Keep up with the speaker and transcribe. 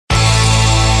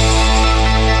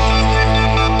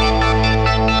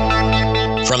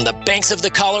From the banks of the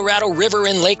Colorado River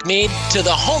in Lake Mead to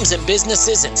the homes and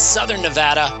businesses in Southern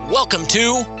Nevada, welcome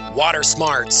to Water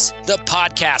Smarts, the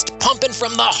podcast pumping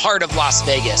from the heart of Las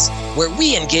Vegas, where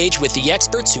we engage with the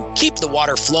experts who keep the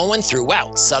water flowing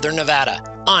throughout Southern Nevada.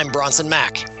 I'm Bronson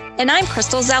Mack. And I'm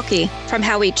Crystal Zelke. From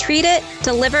how we treat it,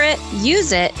 deliver it,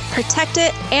 use it, protect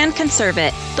it, and conserve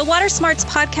it, the Water Smarts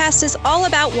podcast is all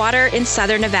about water in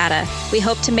Southern Nevada. We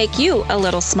hope to make you a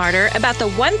little smarter about the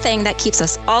one thing that keeps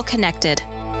us all connected: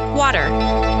 water.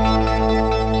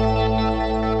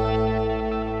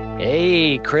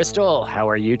 Hey, Crystal, how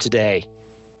are you today?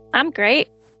 I'm great.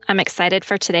 I'm excited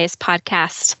for today's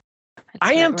podcast.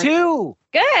 I am too.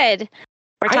 Good.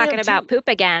 We're talking about poop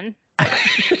again.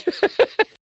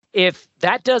 If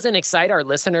that doesn't excite our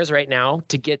listeners right now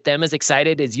to get them as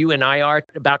excited as you and I are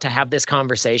about to have this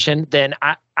conversation, then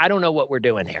I don't know what we're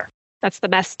doing here. That's the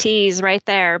best tease right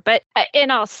there. But in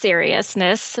all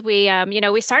seriousness, we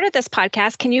started this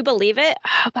podcast. Can you believe it?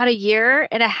 About a year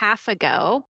and a half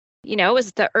ago. You know, it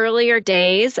was the earlier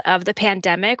days of the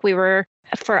pandemic. We were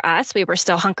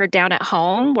still hunkered down at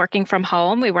home, working from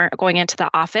home. We weren't going into the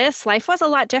office. Life was a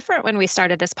lot different when we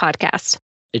started this podcast.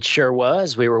 It sure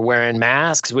was. We were wearing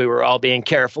masks. We were all being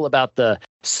careful about the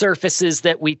surfaces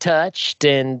that we touched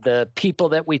and the people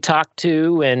that we talked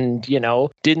to, and,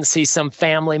 didn't see some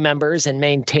family members and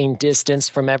maintained distance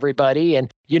from everybody.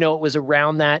 And, it was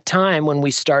around that time when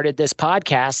we started this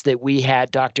podcast that we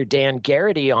had Dr. Dan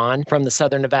Garrity on from the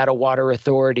Southern Nevada Water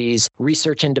Authority's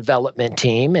research and development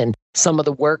team, and some of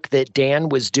the work that Dan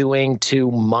was doing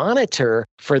to monitor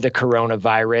for the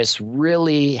coronavirus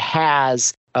really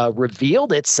has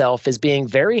revealed itself as being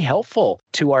very helpful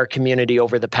to our community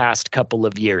over the past couple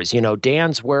of years.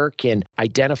 Dan's work in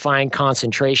identifying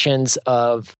concentrations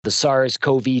of the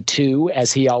SARS-CoV-2,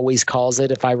 as he always calls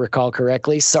it, if I recall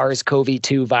correctly,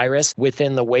 SARS-CoV-2 virus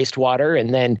within the wastewater.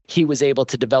 And then he was able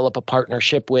to develop a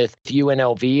partnership with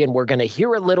UNLV. And we're going to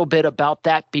hear a little bit about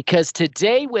that because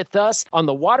today with us on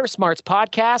the Water Smarts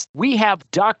podcast, we have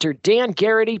Dr. Dan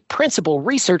Garrity, Principal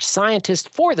Research Scientist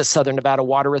for the Southern Nevada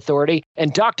Water Authority,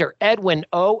 and Dr. Edwin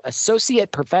O.,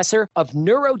 Associate Professor of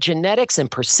Neurogenetics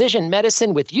and Precision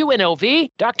Medicine with UNLV.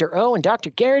 Dr. O. and Dr.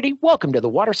 Garrity, welcome to the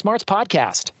Water Smarts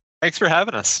podcast. Thanks for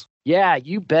having us. Yeah,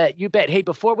 you bet. You bet. Hey,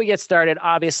 before we get started,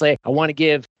 obviously, I want to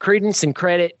give credence and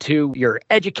credit to your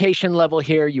education level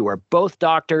here. You are both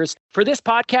doctors. For this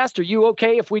podcast, are you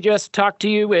okay if we just talk to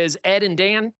you as Ed and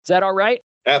Dan? Is that all right?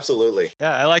 Absolutely.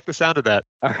 Yeah, I like the sound of that.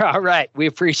 All right. We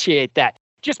appreciate that.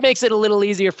 Just makes it a little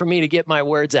easier for me to get my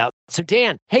words out. So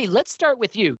Dan, hey, let's start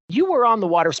with you. You were on the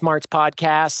Water Smarts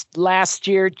podcast last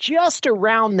year, just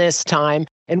around this time.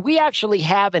 And we actually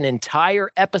have an entire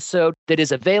episode that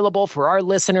is available for our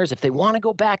listeners if they want to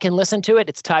go back and listen to it.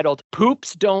 It's titled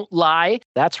Poops Don't Lie.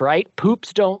 That's right,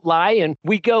 Poops Don't Lie. And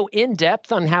we go in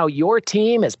depth on how your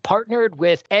team has partnered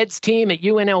with Ed's team at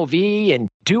UNLV and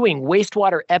doing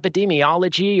wastewater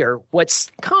epidemiology, or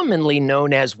what's commonly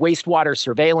known as wastewater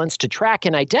surveillance, to track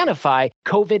and identify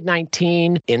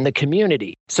COVID-19 in the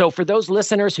community. So for those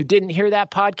listeners who didn't hear that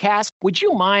podcast, would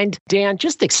you mind, Dan,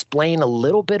 just explain a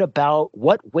little bit about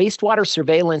what wastewater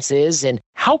surveillance is and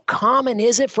how common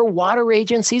is it for water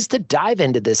agencies to dive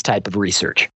into this type of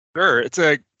research? Sure. It's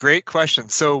a great question.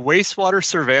 So wastewater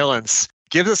surveillance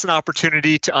gives us an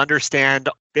opportunity to understand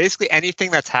basically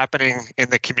anything that's happening in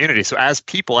the community. So as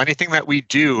people, anything that we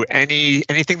do,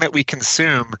 anything that we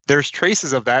consume, there's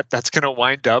traces of that's going to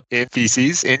wind up in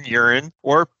feces, in urine,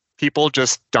 or people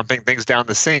just dumping things down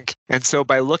the sink. And so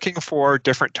by looking for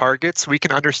different targets, we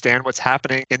can understand what's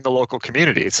happening in the local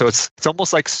community. So it's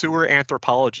almost like sewer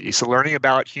anthropology. So learning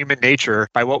about human nature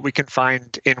by what we can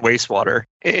find in wastewater.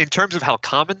 In terms of how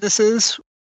common this is,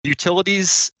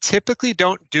 utilities typically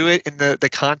don't do it in the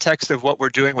context of what we're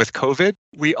doing with COVID.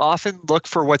 We often look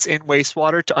for what's in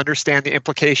wastewater to understand the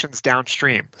implications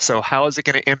downstream. So how is it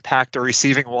going to impact the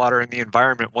receiving water in the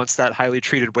environment once that highly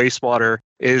treated wastewater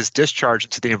is discharged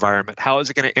into the environment? How is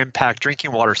it going to impact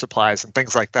drinking water supplies and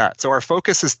things like that? So our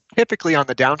focus is typically on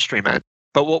the downstream end.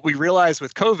 But what we realized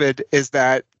with COVID is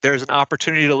that there's an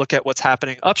opportunity to look at what's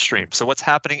happening upstream. So what's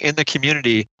happening in the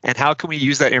community and how can we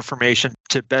use that information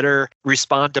to better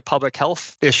respond to public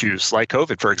health issues like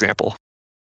COVID, for example.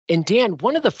 And Dan,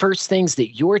 one of the first things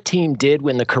that your team did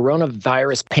when the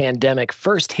coronavirus pandemic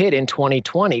first hit in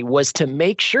 2020 was to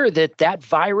make sure that that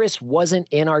virus wasn't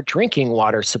in our drinking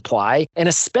water supply, and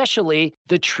especially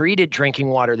the treated drinking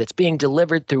water that's being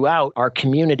delivered throughout our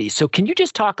community. So can you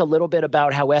just talk a little bit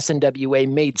about how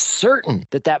SNWA made certain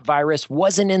that that virus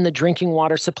wasn't in the drinking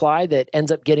water supply that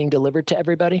ends up getting delivered to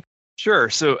everybody? Sure.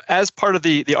 So as part of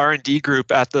the R&D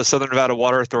group at the Southern Nevada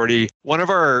Water Authority, one of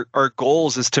our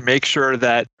goals is to make sure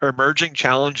that emerging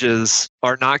challenges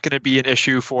are not going to be an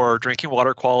issue for drinking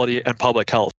water quality and public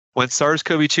health. When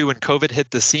SARS-CoV-2 and COVID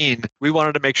hit the scene, we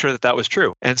wanted to make sure that that was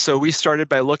true. And so we started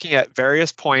by looking at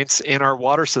various points in our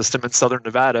water system in Southern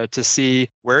Nevada to see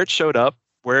where it showed up,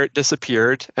 where it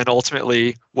disappeared, and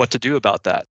ultimately what to do about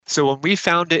that. So when we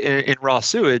found it in raw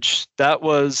sewage, that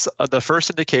was the first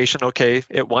indication, okay,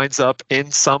 it winds up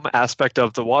in some aspect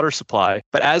of the water supply.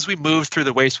 But as we moved through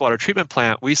the wastewater treatment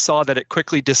plant, we saw that it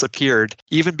quickly disappeared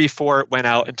even before it went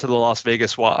out into the Las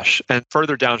Vegas wash and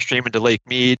further downstream into Lake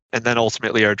Mead and then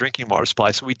ultimately our drinking water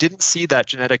supply. So we didn't see that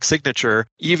genetic signature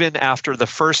even after the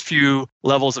first few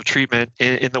levels of treatment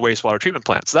in the wastewater treatment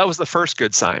plant. So that was the first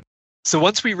good sign. So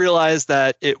once we realized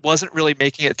that it wasn't really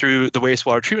making it through the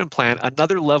wastewater treatment plant,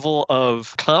 another level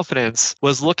of confidence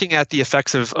was looking at the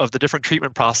effects of the different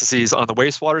treatment processes on the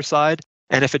wastewater side.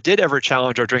 And if it did ever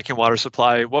challenge our drinking water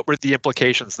supply, what were the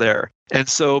implications there? And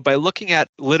so by looking at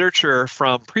literature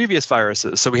from previous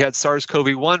viruses, so we had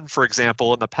SARS-CoV-1, for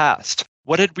example, in the past.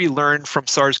 What had we learned from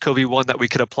SARS-CoV-1 that we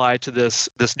could apply to this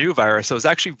new virus? So it was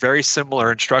actually very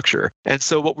similar in structure. And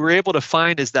so what we were able to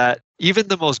find is that even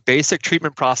the most basic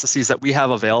treatment processes that we have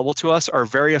available to us are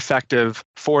very effective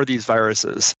for these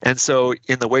viruses. And so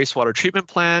in the wastewater treatment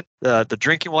plant, the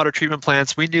drinking water treatment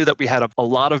plants, we knew that we had a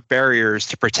lot of barriers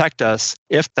to protect us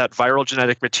if that viral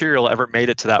genetic material ever made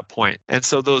it to that point. And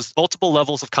so those multiple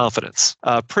levels of confidence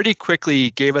pretty quickly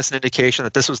gave us an indication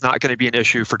that this was not going to be an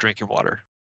issue for drinking water.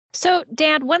 So,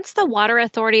 Dan, once the Water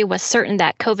Authority was certain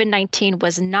that COVID-19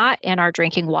 was not in our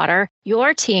drinking water,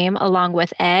 your team, along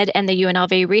with Ed and the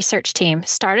UNLV research team,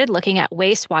 started looking at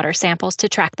wastewater samples to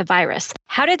track the virus.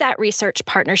 How did that research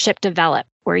partnership develop?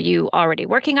 Were you already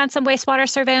working on some wastewater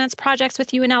surveillance projects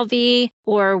with UNLV,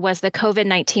 or was the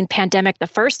COVID-19 pandemic the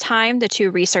first time the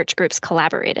two research groups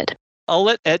collaborated? I'll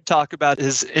let Ed talk about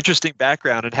his interesting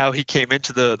background and how he came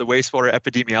into the wastewater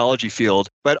epidemiology field.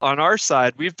 But on our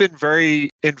side, we've been very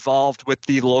involved with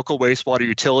the local wastewater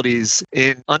utilities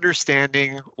in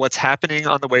understanding what's happening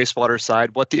on the wastewater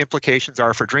side, what the implications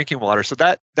are for drinking water. So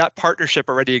that partnership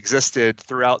already existed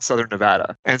throughout Southern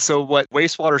Nevada. And so what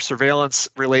wastewater surveillance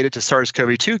related to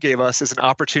SARS-CoV-2 gave us is an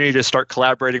opportunity to start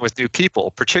collaborating with new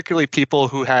people, particularly people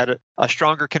who had a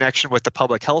stronger connection with the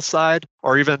public health side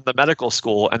or even the medical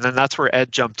school. And then that's where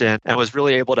Ed jumped in and was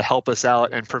really able to help us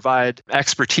out and provide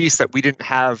expertise that we didn't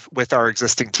have with our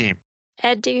existing team.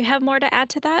 Ed, do you have more to add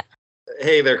to that?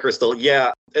 Hey there, Crystal.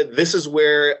 Yeah, this is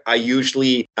where I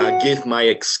usually give my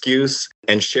excuse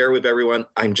and share with everyone,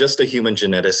 I'm just a human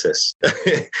geneticist.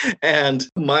 And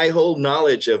my whole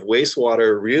knowledge of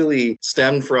wastewater really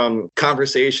stemmed from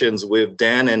conversations with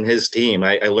Dan and his team.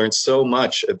 I learned so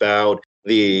much about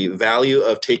the value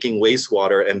of taking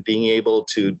wastewater and being able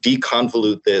to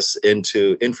deconvolute this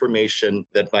into information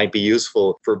that might be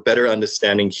useful for better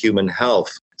understanding human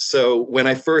health. So when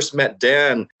I first met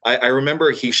Dan, I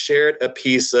remember he shared a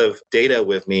piece of data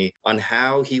with me on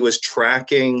how he was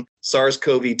tracking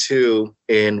SARS-CoV-2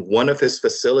 in one of his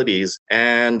facilities.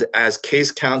 And as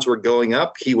case counts were going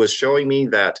up, he was showing me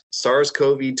that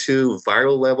SARS-CoV-2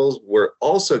 viral levels were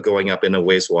also going up in the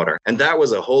wastewater. And that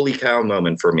was a holy cow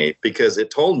moment for me, because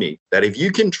it told me that if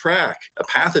you can track a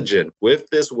pathogen with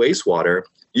this wastewater,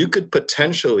 you could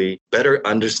potentially better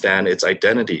understand its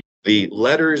identity, the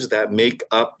letters that make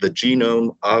up the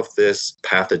genome of this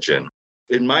pathogen.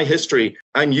 In my history,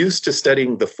 I'm used to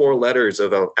studying the 4 letters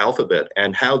of our alphabet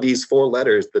and how these 4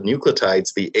 letters, the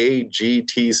nucleotides, the A, G,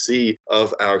 T, C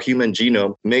of our human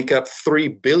genome, make up 3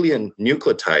 billion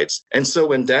nucleotides. And so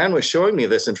when Dan was showing me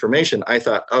this information, I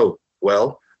thought, oh,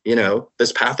 well,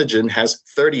 this pathogen has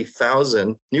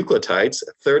 30,000 nucleotides,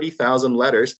 30,000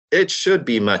 letters. It should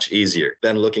be much easier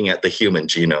than looking at the human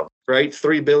genome, right?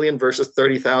 3 billion versus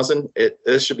 30,000,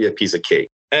 this should be a piece of cake.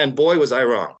 And boy, was I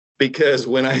wrong. Because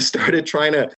when I started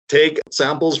trying to take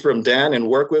samples from Dan and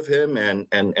work with him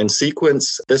and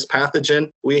sequence this pathogen,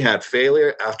 we had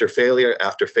failure after failure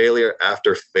after failure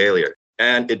after failure.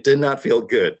 And it did not feel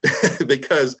good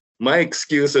because my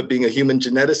excuse of being a human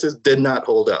geneticist did not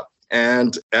hold up.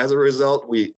 And as a result,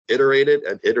 we iterated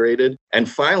and iterated. And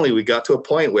finally, we got to a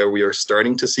point where we were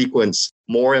starting to sequence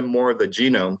more and more of the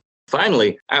genome.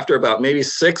 Finally, after about maybe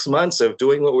 6 months of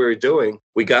doing what we were doing,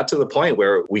 we got to the point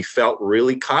where we felt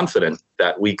really confident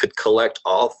that we could collect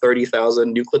all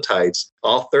 30,000 nucleotides,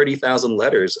 all 30,000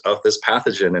 letters of this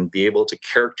pathogen, and be able to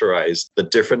characterize the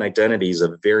different identities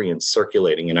of variants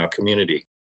circulating in our community.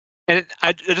 And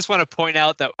I just want to point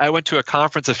out that I went to a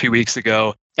conference a few weeks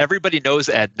ago. Everybody knows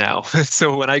Ed now.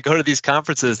 So when I go to these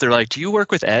conferences, they're like, do you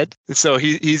work with Ed? So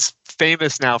he's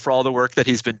famous now for all the work that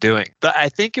he's been doing. But I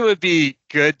think it would be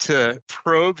good to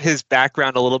probe his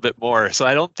background a little bit more. So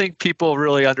I don't think people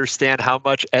really understand how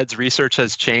much Ed's research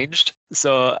has changed.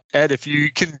 So Ed, if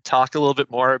you can talk a little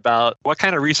bit more about what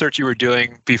kind of research you were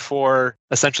doing before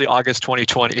essentially August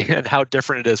 2020 and how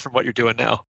different it is from what you're doing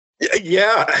now.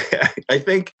 Yeah, I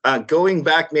think going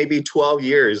back maybe 12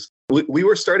 years, we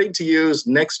were starting to use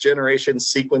next generation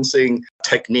sequencing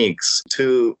techniques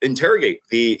to interrogate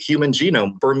the human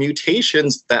genome for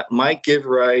mutations that might give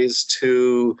rise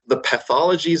to the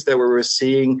pathologies that we were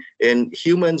seeing in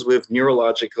humans with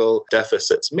neurological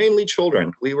deficits, mainly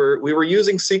children. We were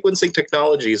using sequencing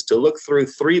technologies to look through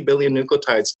 3 billion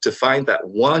nucleotides to find that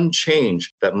one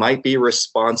change that might be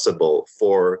responsible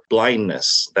for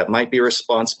blindness, that might be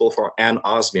responsible for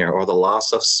anosmia or the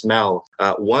loss of smell,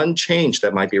 one change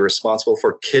that might be responsible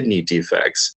for kidney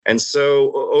defects. And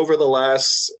so over the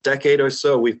last decade or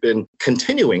so, we've been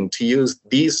continuing to use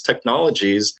these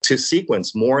technologies to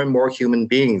sequence more and more human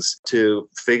beings to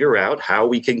figure out how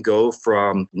we can go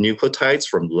from nucleotides,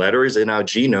 from letters in our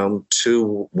genome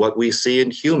to what we see in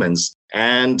humans.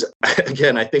 And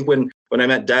again, I think when I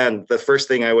met Dan, the first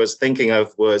thing I was thinking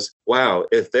of was, wow,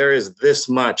 if there is this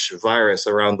much virus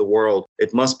around the world,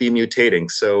 it must be mutating.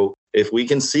 So if we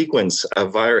can sequence a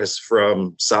virus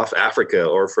from South Africa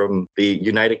or from the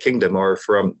United Kingdom or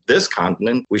from this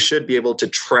continent, we should be able to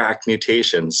track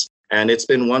mutations. And it's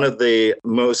been one of the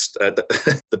most,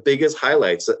 the biggest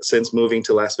highlights since moving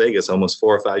to Las Vegas almost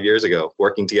 4 or 5 years ago,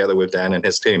 working together with Dan and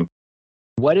his team.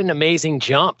 What an amazing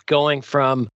jump going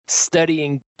from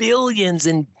studying billions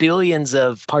and billions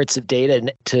of parts of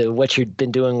data to what you've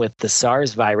been doing with the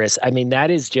SARS virus. I mean, that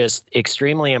is just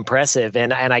extremely impressive.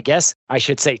 And I guess I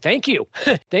should say thank you.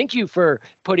 Thank you for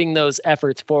putting those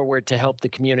efforts forward to help the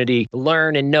community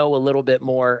learn and know a little bit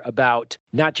more about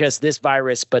not just this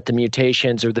virus, but the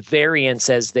mutations or the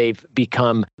variants as they've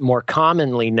become more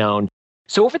commonly known.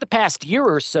 So over the past year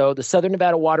or so, the Southern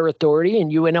Nevada Water Authority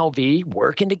and UNLV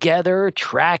working together,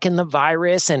 tracking the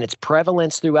virus and its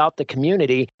prevalence throughout the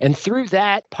community. And through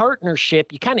that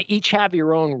partnership, you kind of each have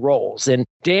your own roles. And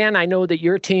Dan, I know that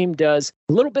your team does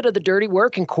a little bit of the dirty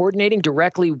work in coordinating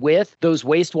directly with those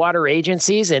wastewater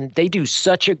agencies. And they do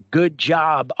such a good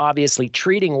job, obviously,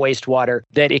 treating wastewater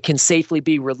that it can safely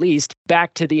be released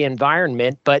back to the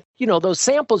environment. But, you know, those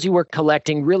samples you were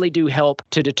collecting really do help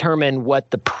to determine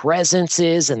what the presence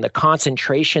is and the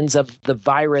concentrations of the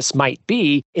virus might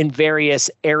be in various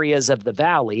areas of the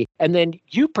valley. And then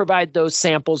you provide those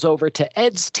samples over to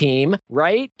Ed's team,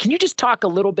 right? Can you just talk a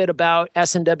little bit about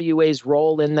SNWA's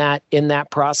role in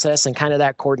that process and kind of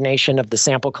that coordination of the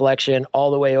sample collection all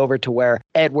the way over to where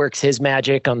Ed works his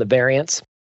magic on the variants?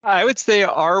 I would say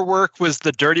our work was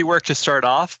the dirty work to start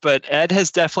off, but Ed has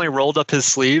definitely rolled up his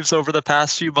sleeves over the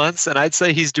past few months, and I'd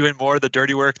say he's doing more of the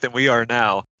dirty work than we are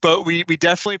now. But we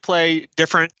definitely play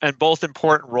different and both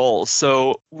important roles.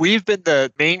 So we've been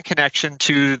the main connection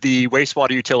to the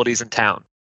wastewater utilities in town.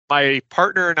 My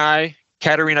partner and I,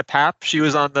 Katarina Papp, she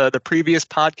was on the previous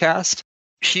podcast.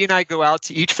 She and I go out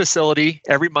to each facility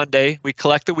every Monday. We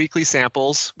collect the weekly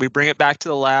samples. We bring it back to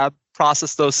the lab,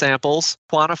 process those samples,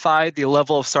 quantify the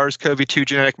level of SARS-CoV-2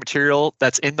 genetic material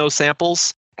that's in those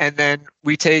samples, and then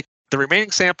we take the remaining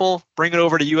sample, bring it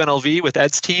over to UNLV with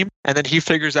Ed's team, and then he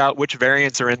figures out which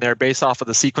variants are in there based off of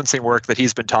the sequencing work that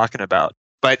he's been talking about.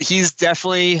 But he's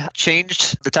definitely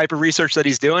changed the type of research that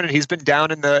he's doing, and he's been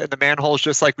down in the manholes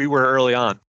just like we were early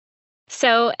on.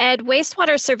 So, Ed,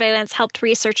 wastewater surveillance helped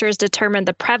researchers determine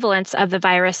the prevalence of the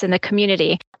virus in the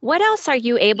community. What else are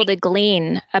you able to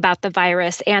glean about the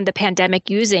virus and the pandemic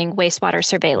using wastewater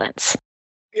surveillance?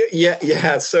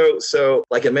 Yeah. So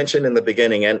like I mentioned in the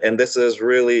beginning, and this is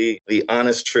really the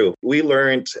honest truth, we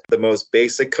learned the most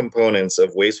basic components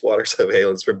of wastewater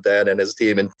surveillance from Dan and his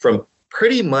team, and from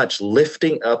pretty much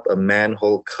lifting up a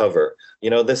manhole cover. You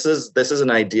know, this is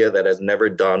an idea that has never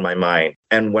dawned my mind.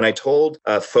 And when I told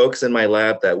folks in my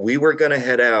lab that we were going to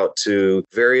head out to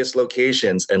various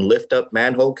locations and lift up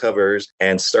manhole covers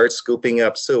and start scooping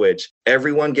up sewage,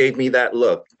 everyone gave me that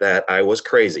look that I was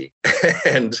crazy,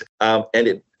 and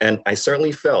I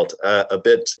certainly felt a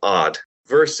bit odd.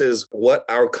 Versus what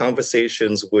our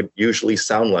conversations would usually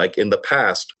sound like in the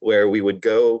past, where we would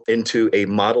go into a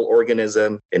model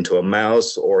organism, into a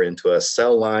mouse or into a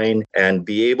cell line, and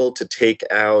be able to take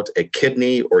out a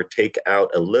kidney or take out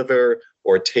a liver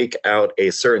or take out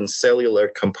a certain cellular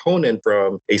component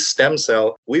from a stem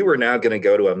cell. We were now going to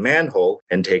go to a manhole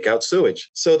and take out sewage.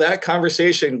 So that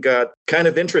conversation got kind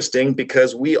of interesting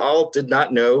because we all did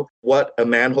not know what a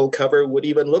manhole cover would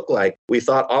even look like. We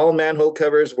thought all manhole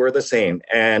covers were the same.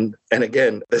 And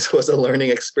again, this was a learning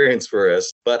experience for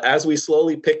us. But as we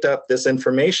slowly picked up this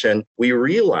information, we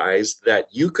realized that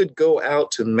you could go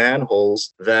out to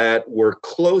manholes that were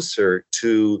closer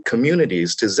to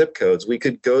communities, to zip codes. We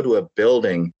could go to a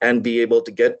building and be able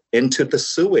to get into the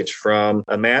sewage from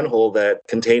a manhole that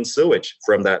contains sewage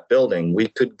from that building. We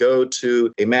could go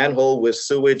to a manhole with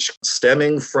sewage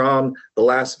stemming from the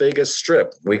Las Vegas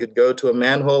Strip. We could go to a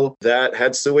manhole that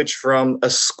had sewage from a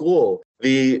school.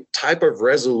 The type of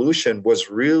resolution was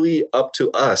really up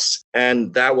to us,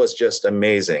 and that was just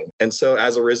amazing. And so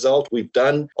as a result, we've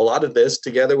done a lot of this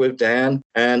together with Dan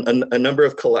and a number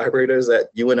of collaborators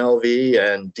at UNLV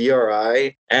and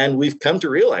DRI, and we've come to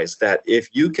realize that if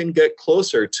you can get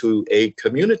closer to a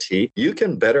community, you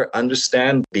can better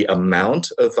understand the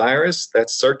amount of virus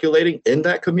that's circulating in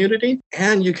that community,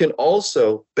 and you can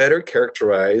also better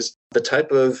characterize the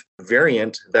type of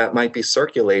variant that might be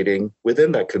circulating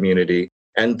within that community.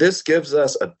 And this gives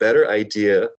us a better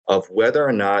idea of whether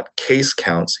or not case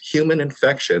counts, human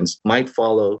infections, might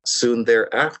follow soon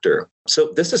thereafter.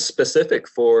 So this is specific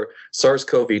for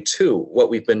SARS-CoV-2, what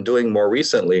we've been doing more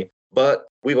recently. But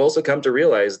we've also come to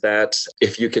realize that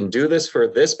if you can do this for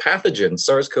this pathogen,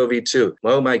 SARS-CoV-2,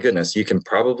 oh my goodness, you can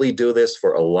probably do this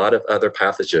for a lot of other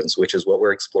pathogens, which is what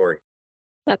we're exploring.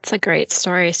 That's a great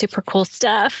story. Super cool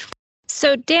stuff.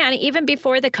 So, Dan, even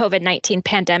before the COVID-19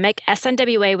 pandemic,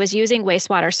 SNWA was using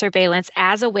wastewater surveillance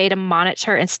as a way to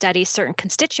monitor and study certain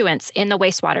constituents in the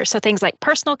wastewater. So things like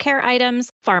personal care items,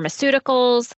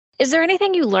 pharmaceuticals. Is there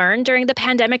anything you learned during the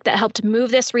pandemic that helped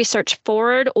move this research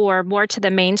forward or more to the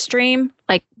mainstream?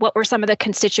 Like, what were some of the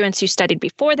constituents you studied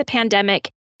before the pandemic?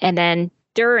 And then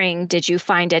during, did you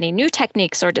find any new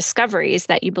techniques or discoveries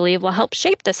that you believe will help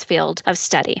shape this field of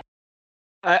study?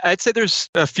 I'd say there's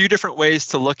a few different ways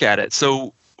to look at it.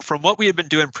 So from what we had been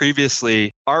doing previously,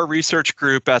 our research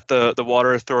group at the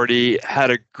Water Authority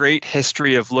had a great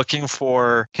history of looking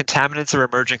for contaminants of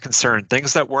emerging concern,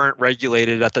 things that weren't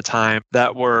regulated at the time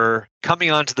that were coming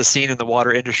onto the scene in the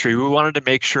water industry. We wanted to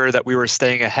make sure that we were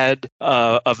staying ahead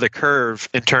of the curve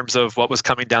in terms of what was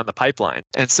coming down the pipeline.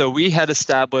 And so we had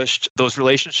established those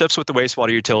relationships with the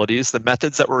wastewater utilities, the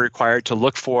methods that were required to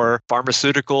look for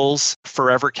pharmaceuticals,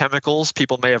 forever chemicals,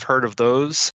 people may have heard of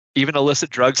those, even illicit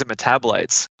drugs and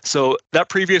metabolites. So that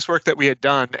previous work that we had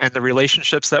done and the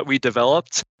relationships that we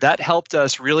developed, that helped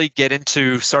us really get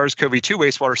into SARS-CoV-2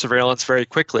 wastewater surveillance very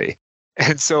quickly.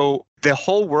 And so the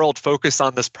whole world focused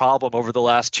on this problem over the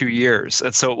last 2 years.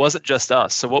 And so it wasn't just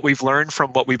us. So what we've learned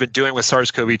from what we've been doing with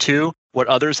SARS-CoV-2, what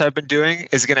others have been doing,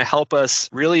 is going to help us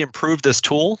really improve this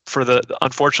tool for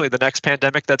unfortunately, the next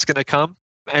pandemic that's going to come.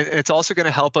 And it's also going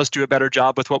to help us do a better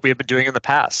job with what we have been doing in the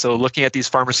past. So looking at these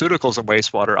pharmaceuticals and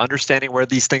wastewater, understanding where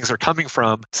these things are coming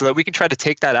from so that we can try to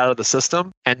take that out of the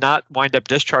system and not wind up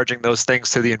discharging those things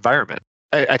to the environment.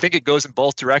 I think it goes in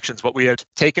both directions. What we had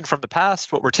taken from the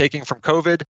past, what we're taking from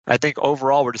COVID, I think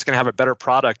overall we're just going to have a better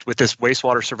product with this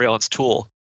wastewater surveillance tool.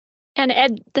 And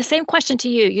Ed, the same question to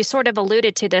you. You sort of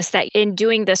alluded to this, that in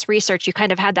doing this research, you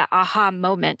kind of had that aha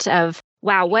moment of,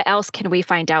 wow, what else can we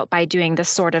find out by doing this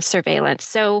sort of surveillance?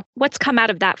 So what's come out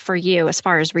of that for you as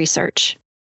far as research?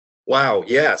 Wow.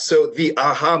 Yeah. So the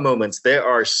aha moments, there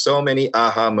are so many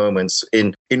aha moments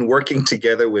in working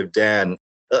together with Dan.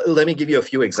 Let me give you a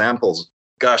few examples.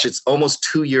 Gosh, it's almost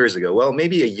 2 years ago. Well,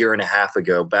 maybe a year and a half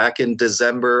ago, back in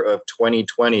December of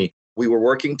 2020, we were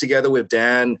working together with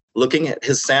Dan, looking at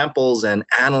his samples and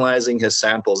analyzing his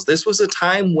samples. This was a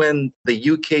time when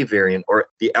the UK variant or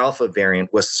the Alpha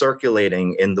variant was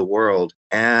circulating in the world.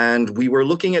 And we were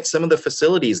looking at some of the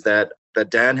facilities that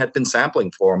Dan had been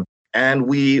sampling for. And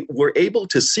we were able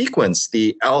to sequence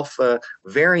the Alpha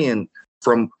variant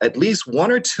from at least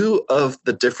one or two of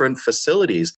the different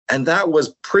facilities. And that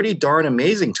was pretty darn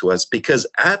amazing to us because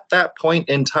at that point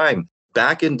in time,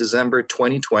 back in December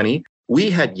 2020, we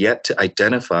had yet to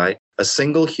identify a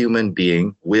single human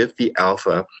being with the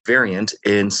Alpha variant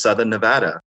in Southern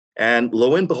Nevada. And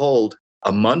lo and behold,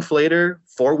 a month later,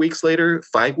 4 weeks later,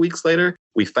 5 weeks later,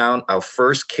 we found our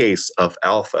first case of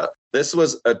Alpha. This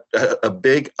was a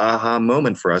big aha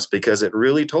moment for us because it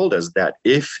really told us that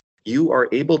if you are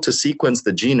able to sequence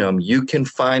the genome, you can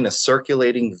find a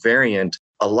circulating variant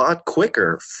a lot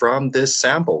quicker from this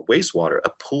sample, wastewater,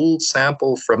 a pooled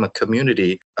sample from a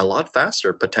community, a lot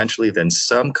faster potentially than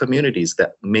some communities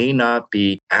that may not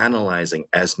be analyzing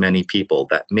as many people,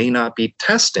 that may not be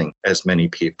testing as many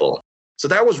people. So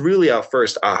that was really our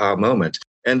first aha moment.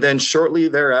 And then shortly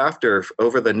thereafter,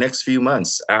 over the next few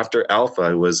months after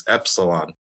Alpha, it was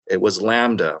Epsilon, it was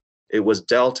Lambda, it was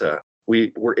Delta,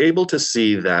 we were able to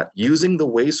see that using the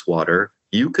wastewater,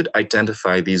 you could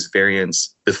identify these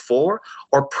variants before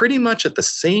or pretty much at the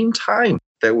same time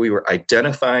that we were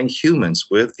identifying humans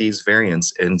with these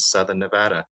variants in Southern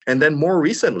Nevada. And then more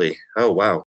recently,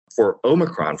 for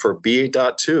Omicron, for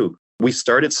BA.2, we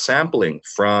started sampling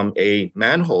from a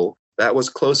manhole that was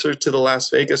closer to the Las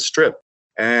Vegas Strip.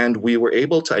 And we were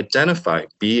able to identify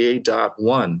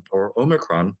BA.1 or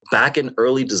Omicron back in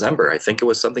early December. I think it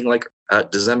was something like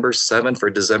December 7th or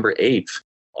December 8th.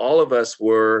 All of us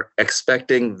were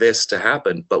expecting this to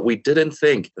happen, but we didn't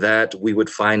think that we would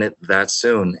find it that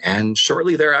soon. And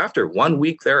shortly thereafter, 1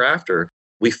 week thereafter,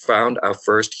 we found our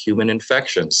first human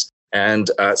infections. And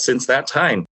since that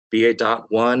time,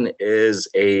 BA.1 is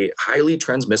a highly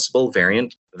transmissible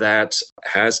variant that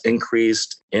has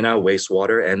increased in our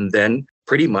wastewater. And then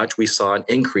pretty much we saw an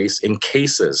increase in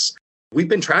cases. We've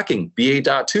been tracking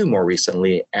BA.2 more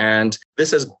recently, and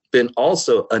this has been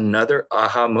also another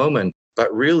aha moment,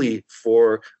 but really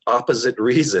for opposite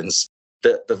reasons.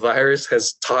 The virus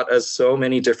has taught us so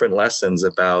many different lessons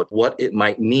about what it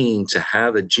might mean to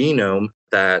have a genome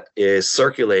that is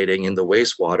circulating in the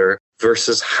wastewater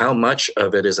versus how much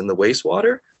of it is in the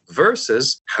wastewater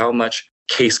versus how much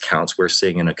case counts we're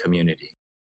seeing in a community.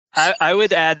 I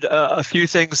would add a few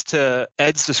things to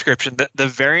Ed's description. The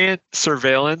variant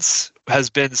surveillance has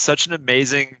been such an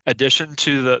amazing addition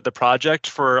to the project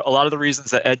for a lot of the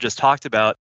reasons that Ed just talked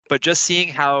about. But just seeing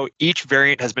how each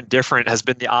variant has been different has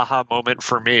been the aha moment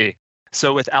for me.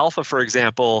 So with Alpha, for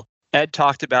example, Ed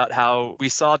talked about how we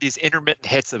saw these intermittent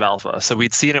hits of Alpha. So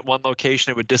we'd see it at one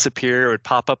location, it would disappear, it would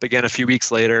pop up again a few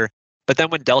weeks later. But then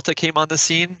when Delta came on the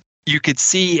scene, you could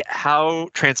see how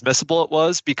transmissible it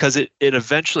was because it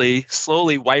eventually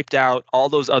slowly wiped out all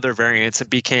those other variants and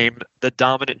became the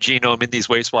dominant genome in these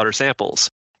wastewater samples.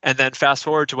 And then fast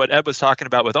forward to what Ed was talking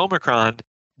about with Omicron,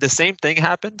 the same thing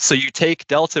happened. So you take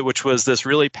Delta, which was this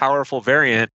really powerful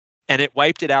variant, and it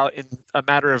wiped it out in a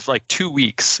matter of like 2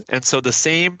 weeks. And so the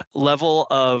same level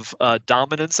of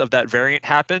dominance of that variant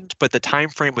happened, but the time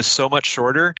frame was so much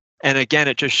shorter. And again,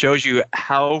 it just shows you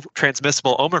how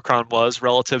transmissible Omicron was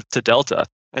relative to Delta.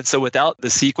 And so without the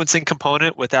sequencing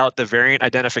component, without the variant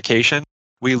identification,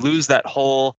 we lose the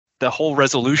whole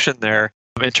resolution there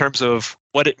in terms of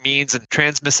what it means in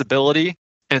transmissibility.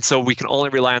 And so we can only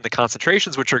rely on the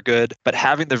concentrations, which are good, but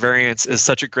having the variants is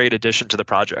such a great addition to the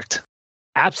project.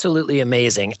 Absolutely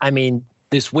amazing. I mean,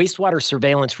 this wastewater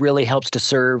surveillance really helps to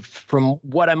serve, from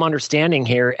what I'm understanding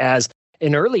here, as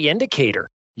an early indicator.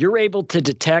 You're able to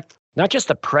detect not just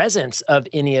the presence of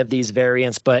any of these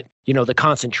variants, but, the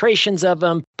concentrations of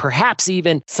them, perhaps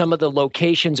even some of the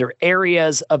locations or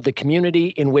areas of the community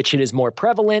in which it is more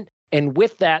prevalent. And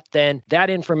with that, then that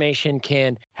information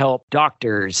can help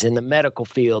doctors in the medical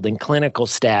field and clinical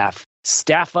staff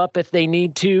staff up if they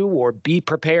need to, or be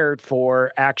prepared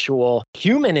for actual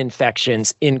human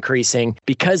infections increasing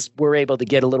because we're able to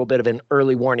get a little bit of an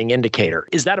early warning indicator.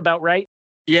 Is that about right?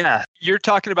 Yeah, you're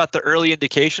talking about the early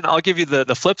indication. I'll give you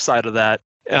the flip side of that.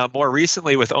 More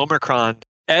recently with Omicron,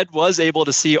 Ed was able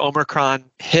to see Omicron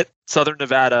hit Southern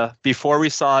Nevada before we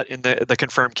saw it in the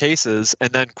confirmed cases.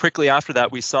 And then quickly after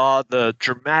that, we saw the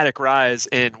dramatic rise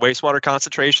in wastewater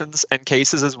concentrations and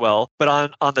cases as well. But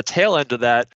on the tail end of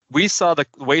that, we saw the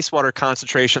wastewater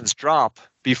concentrations drop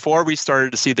before we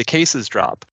started to see the cases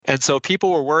drop. And so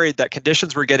people were worried that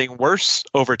conditions were getting worse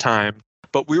over time.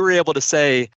 But we were able to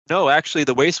say, no, actually,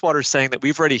 the wastewater is saying that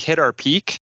we've already hit our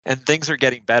peak and things are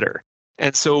getting better.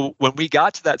 And so when we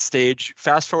got to that stage,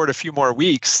 fast forward a few more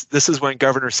weeks, this is when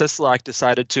Governor Sisolak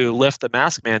decided to lift the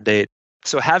mask mandate.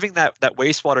 So having that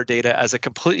wastewater data as a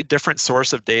completely different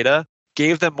source of data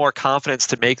gave them more confidence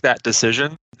to make that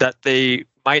decision that they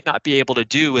might not be able to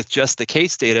do with just the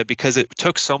case data, because it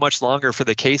took so much longer for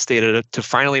the case data to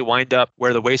finally wind up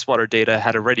where the wastewater data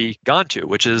had already gone to,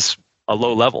 which is a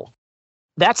low level.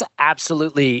 That's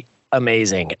absolutely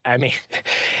amazing. I mean,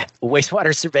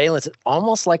 wastewater surveillance is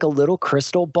almost like a little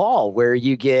crystal ball where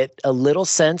you get a little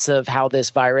sense of how this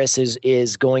virus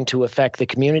is going to affect the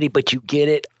community, but you get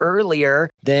it earlier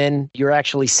than you're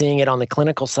actually seeing it on the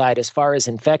clinical side as far as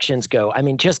infections go. I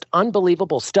mean, just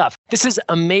unbelievable stuff. This is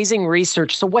amazing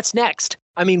research. So what's next?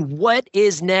 I mean, what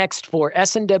is next for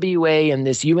SNWA and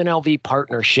this UNLV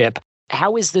partnership?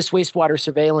 How is this wastewater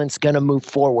surveillance going to move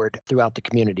forward throughout the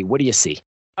community? What do you see?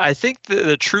 I think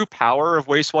the true power of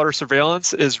wastewater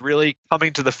surveillance is really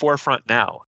coming to the forefront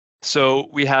now. So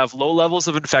we have low levels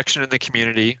of infection in the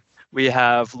community. We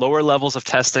have lower levels of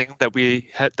testing than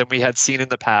we had seen in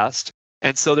the past.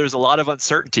 And so there's a lot of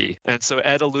uncertainty. And so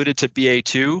Ed alluded to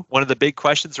BA2. One of the big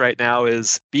questions right now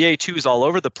is BA2 is all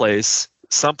over the place.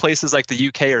 Some places like the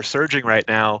UK are surging right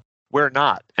now. we're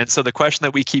not. And so the question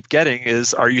that we keep getting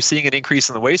is, are you seeing an increase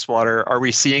in the wastewater? Are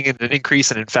we seeing an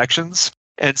increase in infections?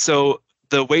 And so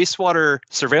the wastewater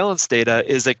surveillance data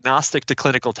is agnostic to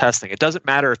clinical testing. It doesn't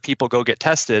matter if people go get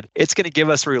tested. It's going to give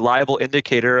us a reliable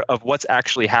indicator of what's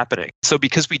actually happening. So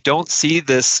because we don't see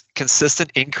this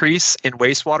consistent increase in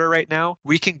wastewater right now,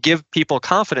 we can give people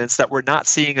confidence that we're not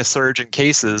seeing a surge in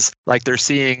cases like they're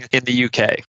seeing in the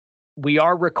UK. We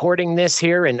are recording this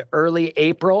here in early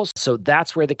April, so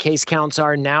that's where the case counts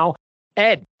are now.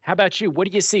 Ed, how about you? What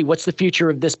do you see? What's the future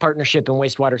of this partnership in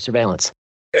wastewater surveillance?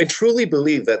 I truly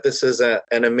believe that this is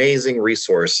an amazing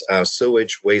resource,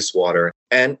 sewage, wastewater,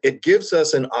 and it gives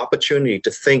us an opportunity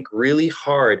to think really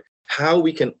hard how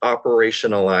we can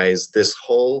operationalize this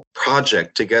whole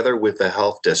project together with the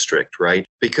health district, right?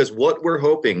 Because what we're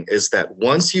hoping is that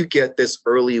once you get this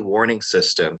early warning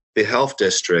system, the health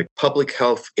district, public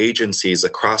health agencies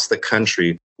across the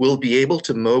country will be able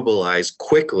to mobilize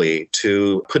quickly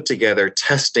to put together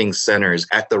testing centers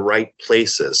at the right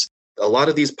places. A lot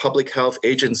of these public health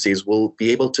agencies will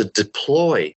be able to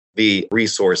deploy the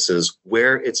resources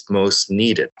where it's most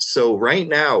needed. So right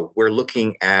now, we're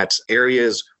looking at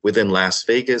areas within Las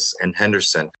Vegas and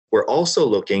Henderson. We're also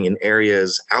looking in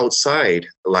areas outside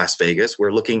Las Vegas.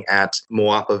 We're looking at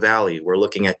Moapa Valley. We're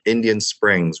looking at Indian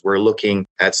Springs. We're looking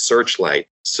at Searchlight.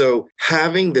 So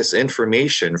having this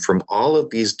information from all of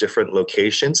these different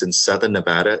locations in Southern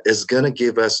Nevada is going to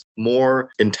give us more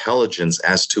intelligence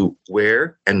as to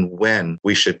where and when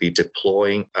we should be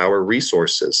deploying our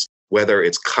resources, whether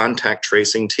it's contact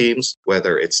tracing teams,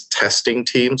 whether it's testing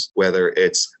teams, whether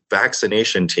it's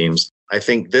vaccination teams. I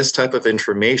think this type of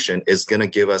information is going to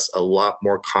give us a lot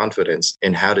more confidence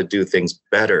in how to do things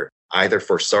better, either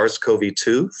for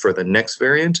SARS-CoV-2, for the next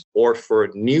variant, or for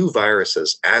new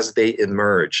viruses as they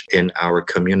emerge in our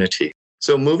community.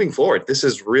 So moving forward, this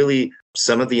is really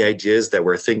some of the ideas that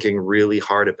we're thinking really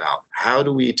hard about. How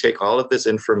do we take all of this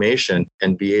information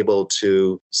and be able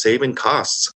to save in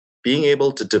costs? Being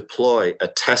able to deploy a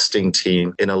testing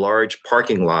team in a large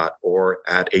parking lot or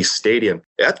at a stadium,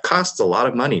 that costs a lot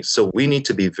of money. So we need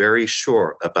to be very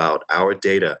sure about our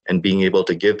data and being able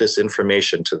to give this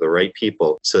information to the right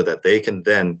people so that they can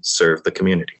then serve the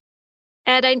community.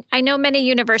 Ed, I know many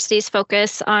universities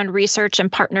focus on research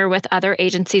and partner with other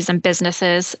agencies and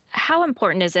businesses. How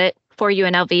important is it for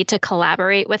UNLV to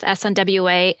collaborate with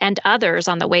SNWA and others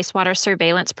on the wastewater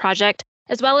surveillance project,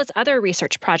 as well as other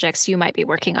research projects you might be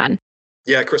working on?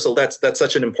 Yeah, Crystal, that's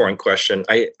such an important question.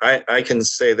 I can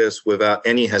say this without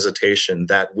any hesitation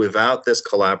that without this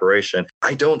collaboration,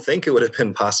 I don't think it would have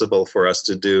been possible for us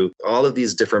to do all of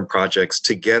these different projects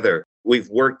together. We've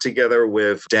worked together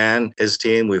with Dan, his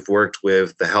team. We've worked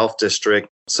with the health district,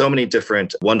 so many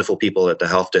different wonderful people at the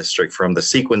health district, from the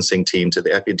sequencing team to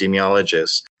the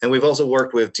epidemiologists. And we've also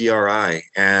worked with DRI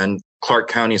and Clark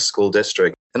County School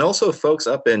District, and also folks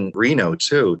up in Reno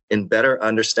too, in better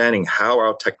understanding how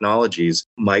our technologies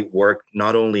might work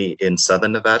not only in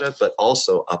Southern Nevada, but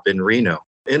also up in Reno.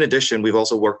 In addition, we've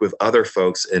also worked with other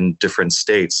folks in different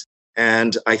states.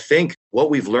 And I think what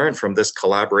we've learned from this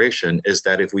collaboration is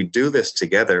that if we do this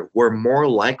together, we're more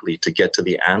likely to get to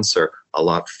the answer a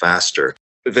lot faster.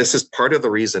 This is part of the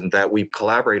reason that we've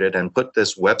collaborated and put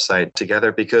this website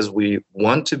together, because we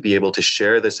want to be able to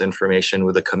share this information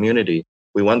with the community.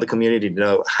 We want the community to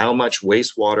know how much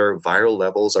wastewater viral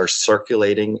levels are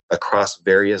circulating across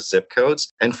various zip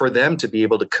codes, and for them to be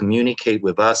able to communicate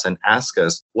with us and ask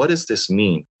us, what does this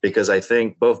mean? Because I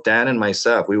think both Dan and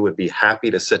myself, we would be happy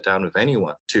to sit down with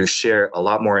anyone to share a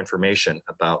lot more information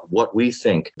about what we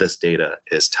think this data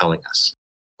is telling us.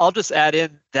 I'll just add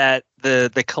in that the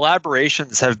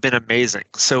collaborations have been amazing.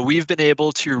 So we've been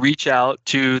able to reach out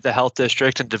to the health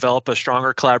district and develop a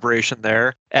stronger collaboration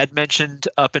there. Ed mentioned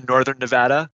up in Northern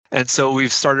Nevada. And so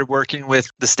we've started working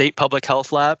with the State Public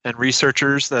Health Lab and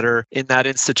researchers that are in that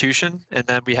institution. And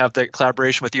then we have the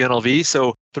collaboration with UNLV.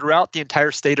 So throughout the entire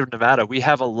state of Nevada, we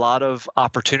have a lot of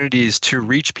opportunities to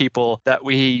reach people that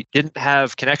we didn't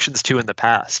have connections to in the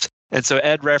past. And so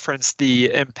Ed referenced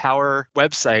the Empower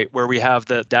website, where we have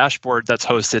the dashboard that's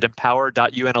hosted,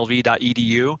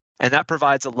 empower.unlv.edu. And that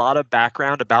provides a lot of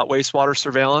background about wastewater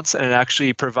surveillance. And it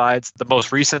actually provides the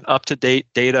most recent up-to-date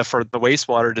data for the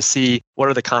wastewater to see what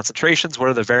are the concentrations, what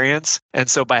are the variants. And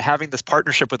so by having this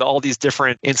partnership with all these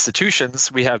different institutions,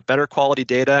 we have better quality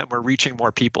data and we're reaching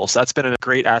more people. So that's been a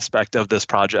great aspect of this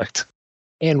project.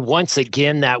 And once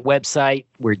again, that website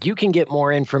where you can get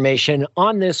more information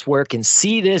on this work and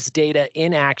see this data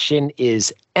in action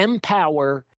is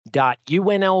empower.unlv.edu.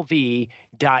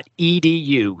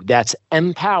 empower.unlv.edu. That's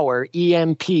empower,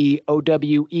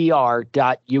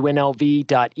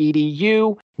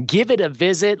 empower.unlv.edu. Give it a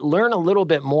visit, learn a little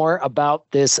bit more about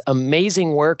this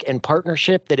amazing work and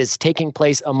partnership that is taking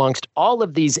place amongst all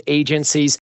of these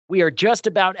agencies. We are just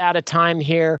about out of time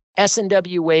here.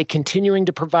 SNWA continuing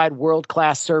to provide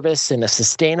world-class service in a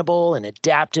sustainable and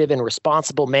adaptive and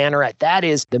responsible manner. That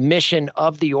is the mission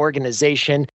of the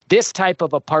organization. This type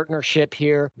of a partnership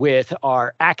here with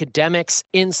our academics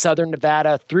in Southern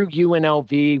Nevada through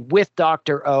UNLV with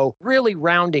Dr. O, really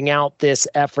rounding out this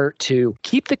effort to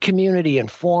keep the community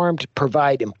informed,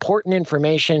 provide important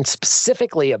information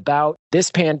specifically about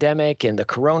this pandemic and the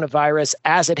coronavirus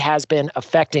as it has been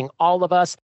affecting all of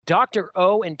us. Dr.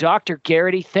 O and Dr.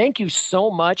 Garrity, thank you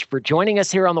so much for joining us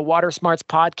here on the Water Smarts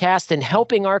podcast and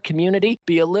helping our community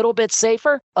be a little bit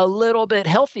safer, a little bit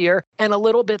healthier, and a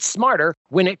little bit smarter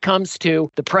when it comes to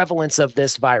the prevalence of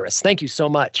this virus. Thank you so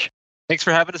much. Thanks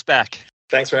for having us back.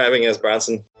 Thanks for having us,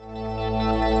 Bronson.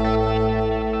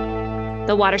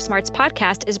 The Water Smarts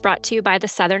podcast is brought to you by the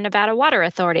Southern Nevada Water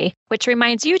Authority, which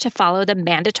reminds you to follow the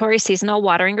mandatory seasonal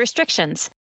watering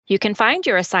restrictions. You can find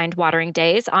your assigned watering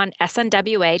days on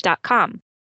snwa.com.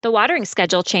 The watering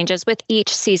schedule changes with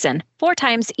each season, 4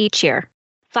 times each year.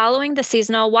 Following the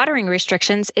seasonal watering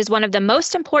restrictions is one of the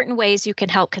most important ways you can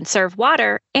help conserve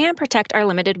water and protect our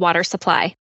limited water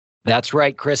supply. That's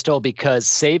right, Crystal, because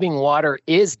saving water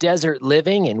is desert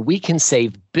living, and we can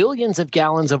save billions of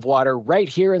gallons of water right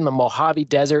here in the Mojave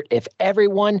Desert if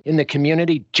everyone in the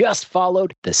community just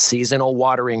followed the seasonal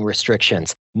watering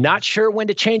restrictions. Not sure when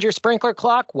to change your sprinkler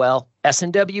clock? Well,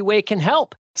 SNWA can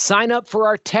help. Sign up for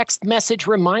our text message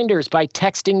reminders by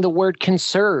texting the word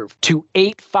conserve to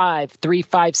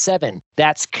 85357.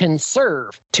 That's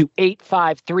conserve to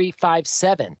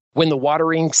 85357. When the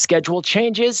watering schedule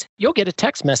changes, you'll get a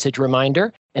text message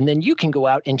reminder, and then you can go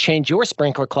out and change your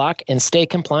sprinkler clock and stay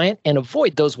compliant and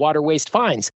avoid those water waste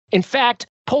fines. In fact,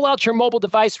 pull out your mobile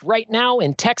device right now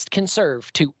and text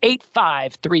conserve to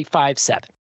 85357.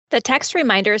 The text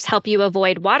reminders help you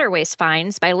avoid water waste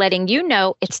fines by letting you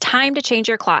know it's time to change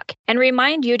your clock and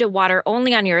remind you to water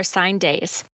only on your assigned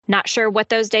days. Not sure what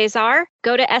those days are?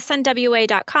 Go to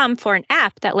snwa.com for an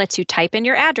app that lets you type in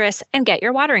your address and get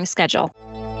your watering schedule.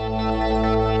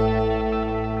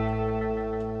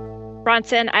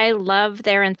 Bronson, I love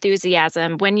their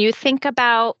enthusiasm. When you think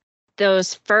about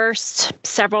those first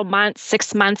several months,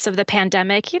 6 months of the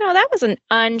pandemic, that was an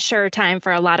unsure time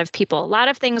for a lot of people. A lot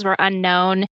of things were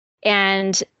unknown,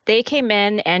 and they came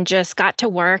in and just got to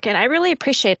work. And I really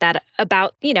appreciate that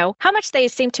about, how much they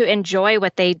seem to enjoy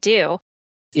what they do.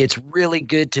 It's really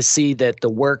good to see that the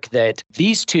work that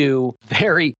these two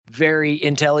very, very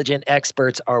intelligent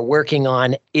experts are working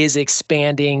on is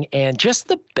expanding, and just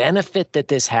the benefit that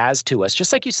this has to us.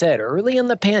 Just like you said, early in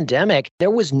the pandemic,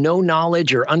 there was no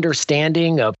knowledge or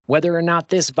understanding of whether or not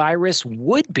this virus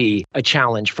would be a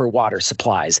challenge for water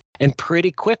supplies. And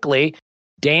pretty quickly,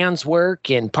 Dan's work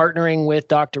in partnering with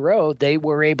Dr. O, they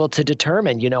were able to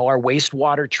determine, our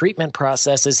wastewater treatment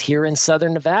processes here in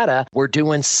Southern Nevada, we're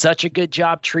doing such a good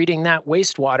job treating that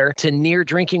wastewater to near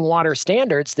drinking water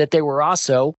standards that they were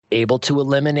also able to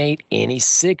eliminate any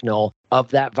signal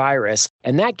of that virus.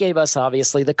 And that gave us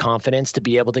obviously the confidence to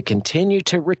be able to continue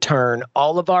to return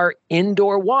all of our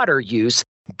indoor water use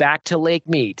back to Lake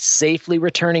Mead, safely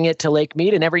returning it to Lake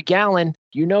Mead. And every gallon,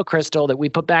 Crystal, that we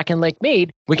put back in Lake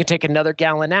Mead, we can take another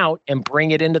gallon out and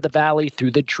bring it into the valley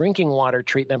through the drinking water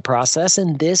treatment process.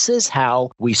 And this is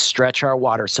how we stretch our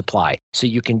water supply. So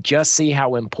you can just see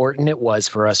how important it was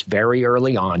for us very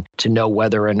early on to know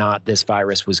whether or not this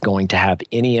virus was going to have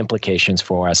any implications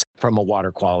for us from a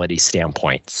water quality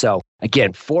standpoint. So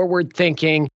again, forward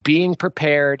thinking, being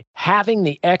prepared, having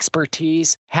the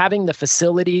expertise, having the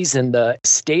facilities and the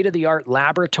state-of-the-art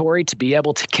laboratory to be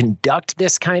able to conduct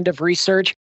this kind of research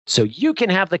so you can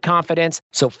have the confidence.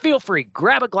 So feel free,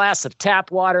 grab a glass of tap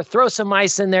water, throw some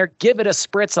ice in there, give it a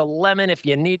spritz of lemon if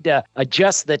you need to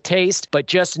adjust the taste, but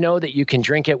just know that you can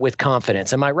drink it with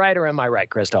confidence. Am I right or am I right,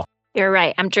 Crystal? You're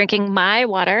right. I'm drinking my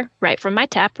water right from my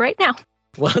tap right now.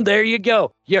 Well, there you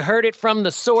go. You heard it from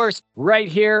the source right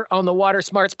here on the Water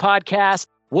Smarts podcast.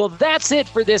 Well, that's it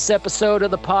for this episode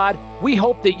of the pod. We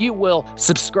hope that you will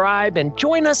subscribe and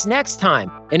join us next time.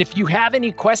 And if you have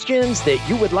any questions that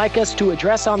you would like us to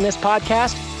address on this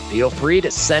podcast, feel free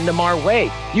to send them our way.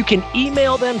 You can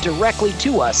email them directly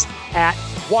to us at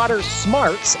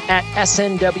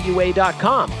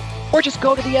watersmarts@snwa.com. Or just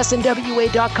go to the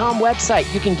snwa.com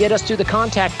website. You can get us to the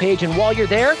contact page. And while you're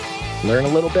there, learn a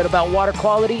little bit about water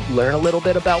quality, learn a little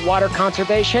bit about water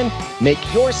conservation, make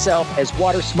yourself as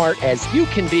water smart as you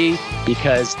can be,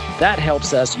 because that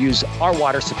helps us use our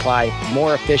water supply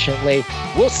more efficiently.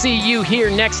 We'll see you here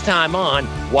next time on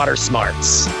Water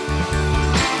Smarts.